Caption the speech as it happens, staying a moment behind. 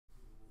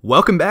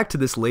Welcome back to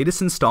this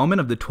latest installment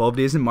of the 12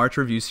 Days in March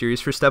review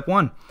series for Step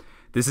 1.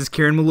 This is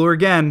Kiran Mullur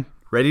again,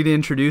 ready to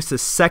introduce the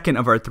second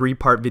of our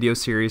three-part video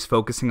series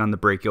focusing on the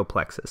brachial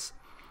plexus.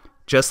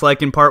 Just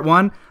like in part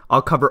 1,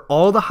 I'll cover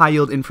all the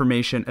high-yield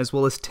information as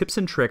well as tips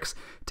and tricks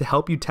to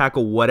help you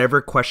tackle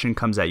whatever question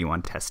comes at you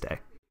on test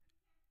day.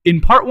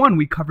 In part 1,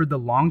 we covered the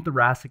long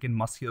thoracic and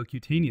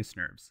musculocutaneous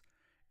nerves.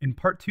 In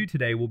part 2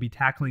 today, we'll be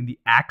tackling the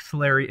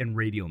axillary and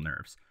radial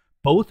nerves,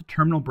 both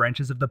terminal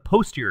branches of the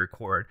posterior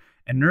cord,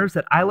 and nerves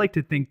that I like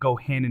to think go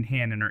hand in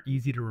hand and are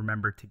easy to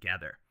remember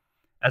together.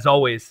 As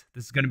always,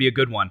 this is going to be a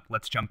good one.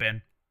 Let's jump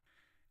in.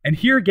 And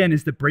here again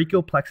is the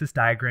brachial plexus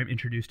diagram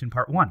introduced in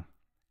part 1.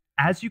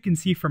 As you can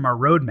see from our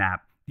roadmap,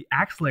 the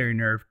axillary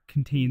nerve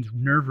contains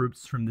nerve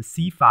roots from the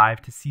C5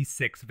 to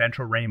C6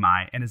 ventral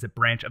rami and is a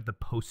branch of the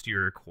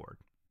posterior cord.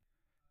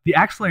 The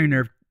axillary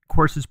nerve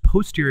courses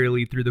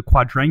posteriorly through the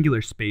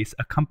quadrangular space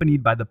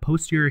accompanied by the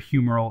posterior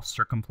humeral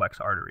circumflex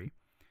artery.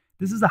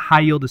 This is a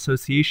high-yield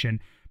association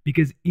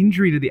because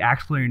injury to the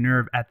axillary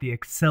nerve at the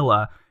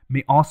axilla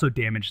may also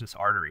damage this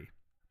artery.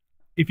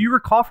 If you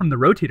recall from the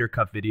rotator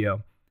cuff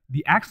video,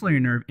 the axillary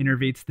nerve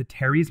innervates the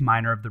teres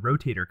minor of the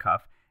rotator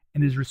cuff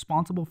and is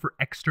responsible for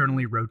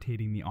externally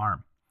rotating the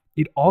arm.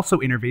 It also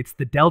innervates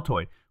the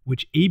deltoid,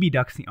 which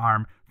abducts the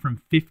arm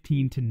from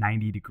 15 to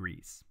 90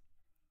 degrees.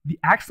 The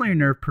axillary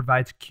nerve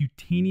provides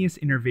cutaneous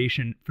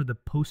innervation for the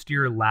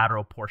posterior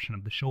lateral portion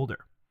of the shoulder.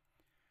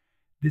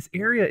 This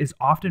area is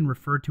often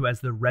referred to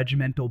as the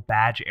regimental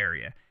badge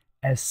area,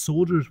 as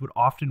soldiers would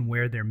often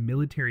wear their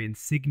military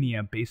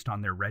insignia based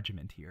on their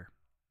regiment here.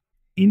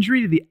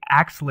 Injury to the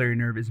axillary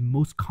nerve is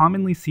most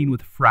commonly seen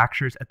with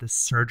fractures at the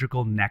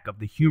surgical neck of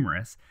the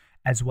humerus,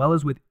 as well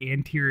as with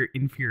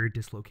anterior-inferior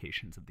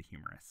dislocations of the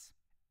humerus.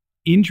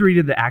 Injury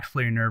to the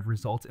axillary nerve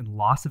results in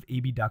loss of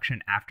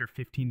abduction after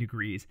 15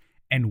 degrees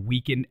and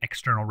weakened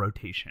external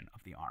rotation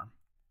of the arm.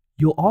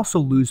 You'll also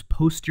lose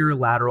posterior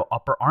lateral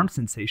upper arm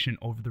sensation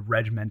over the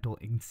regimental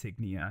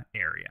insignia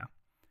area.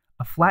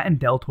 A flattened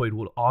deltoid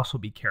will also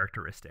be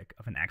characteristic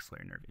of an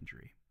axillary nerve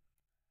injury.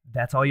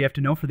 That's all you have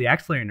to know for the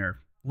axillary nerve.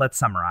 Let's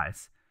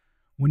summarize.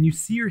 When you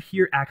see or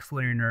hear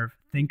axillary nerve,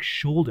 think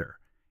shoulder.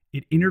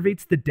 It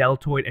innervates the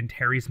deltoid and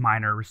teres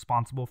minor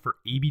responsible for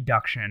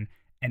abduction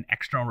and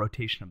external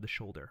rotation of the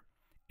shoulder.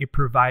 It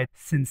provides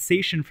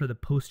sensation for the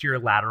posterior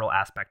lateral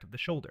aspect of the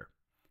shoulder.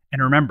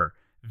 And remember,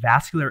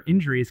 vascular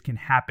injuries can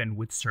happen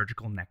with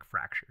surgical neck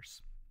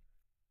fractures.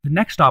 The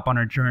next stop on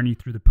our journey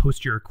through the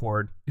posterior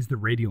cord is the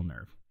radial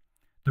nerve.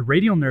 The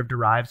radial nerve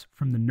derives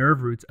from the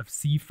nerve roots of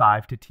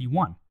C5 to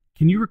T1.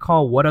 Can you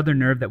recall what other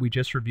nerve that we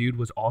just reviewed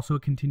was also a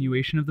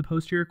continuation of the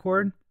posterior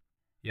cord?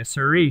 Yes,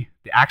 sirree,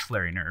 the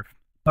axillary nerve.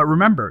 But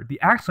remember, the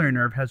axillary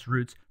nerve has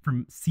roots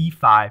from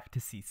C5 to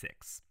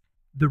C6.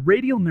 The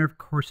radial nerve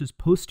courses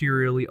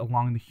posteriorly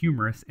along the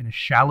humerus in a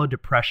shallow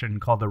depression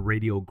called the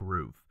radial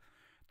groove.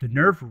 The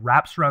nerve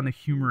wraps around the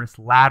humerus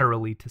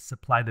laterally to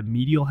supply the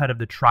medial head of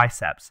the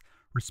triceps,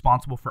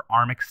 responsible for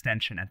arm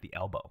extension at the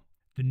elbow.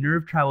 The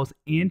nerve travels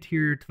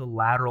anterior to the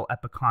lateral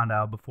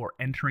epicondyle before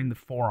entering the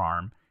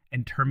forearm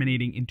and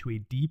terminating into a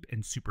deep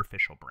and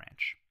superficial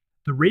branch.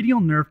 The radial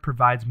nerve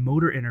provides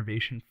motor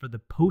innervation for the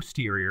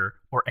posterior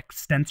or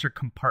extensor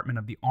compartment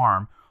of the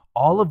arm,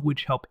 all of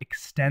which help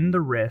extend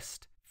the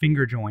wrist,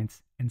 finger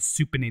joints, and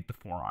supinate the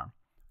forearm.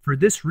 For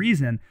this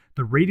reason,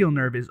 the radial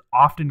nerve is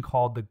often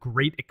called the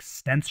great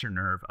extensor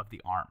nerve of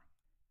the arm.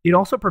 It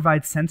also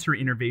provides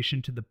sensory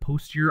innervation to the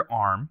posterior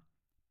arm,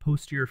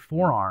 posterior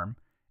forearm,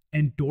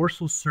 and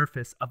dorsal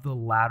surface of the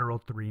lateral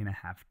 3.5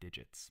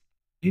 digits.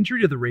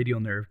 Injury to the radial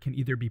nerve can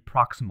either be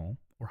proximal,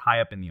 or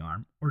high up in the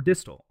arm, or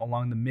distal,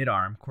 along the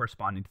midarm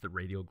corresponding to the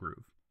radial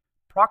groove.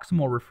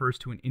 Proximal refers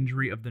to an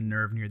injury of the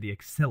nerve near the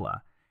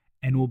axilla,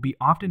 and will be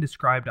often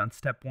described on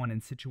Step 1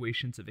 in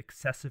situations of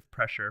excessive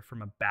pressure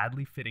from a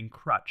badly fitting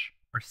crutch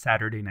or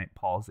Saturday night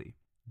palsy.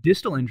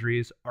 Distal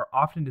injuries are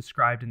often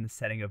described in the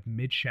setting of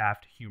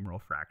midshaft humeral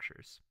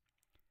fractures.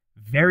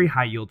 Very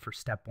high yield for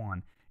Step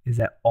 1 is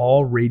that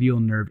all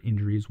radial nerve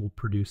injuries will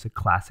produce a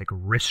classic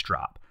wrist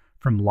drop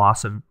from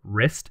loss of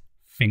wrist,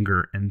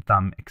 finger, and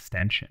thumb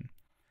extension.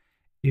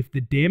 If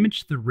the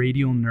damage to the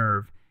radial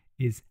nerve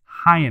is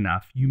high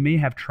enough, you may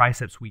have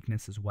triceps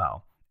weakness as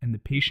well, and the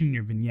patient in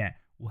your vignette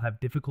will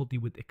have difficulty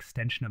with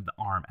extension of the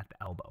arm at the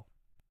elbow.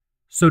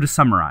 So to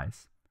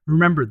summarize,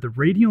 remember the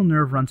radial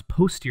nerve runs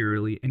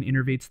posteriorly and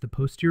innervates the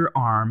posterior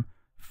arm,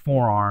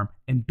 forearm,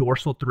 and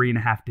dorsal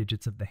 3.5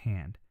 digits of the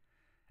hand.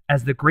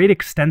 As the great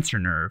extensor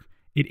nerve,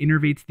 it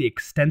innervates the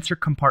extensor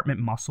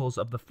compartment muscles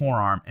of the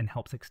forearm and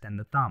helps extend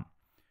the thumb.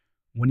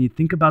 When you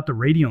think about the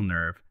radial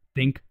nerve,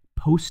 think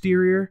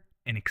posterior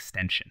and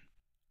extension.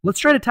 Let's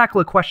try to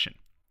tackle a question.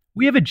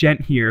 We have a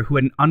gent here who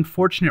had an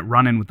unfortunate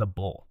run-in with a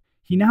bull.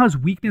 He now has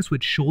weakness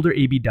with shoulder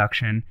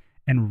abduction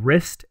and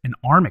wrist and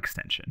arm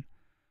extension.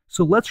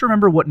 So let's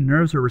remember what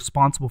nerves are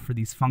responsible for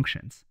these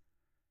functions.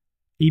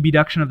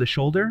 Abduction of the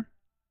shoulder?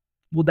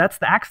 Well, that's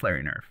the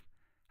axillary nerve.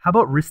 How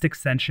about wrist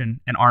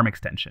extension and arm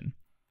extension?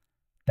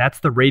 That's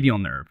the radial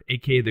nerve,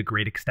 aka the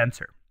great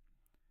extensor.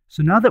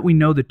 So now that we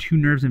know the two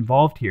nerves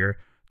involved here,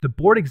 The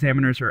board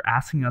examiners are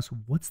asking us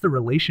what's the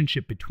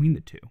relationship between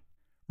the two.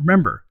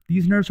 Remember,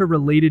 these nerves are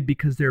related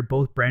because they're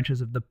both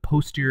branches of the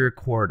posterior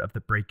cord of the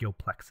brachial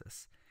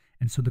plexus,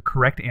 and so the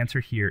correct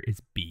answer here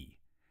is B.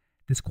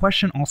 This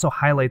question also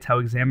highlights how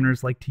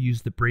examiners like to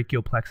use the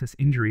brachial plexus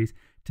injuries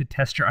to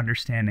test your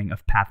understanding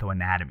of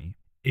pathoanatomy.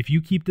 If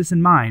you keep this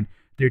in mind,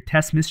 their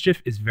test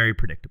mischief is very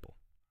predictable.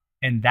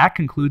 And that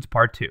concludes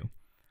part 2.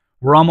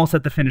 We're almost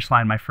at the finish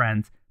line, my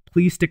friends.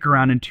 Please stick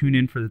around and tune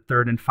in for the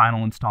third and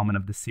final installment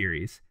of the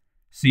series.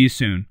 See you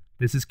soon.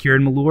 This is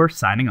Kiran Mullur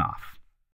signing off.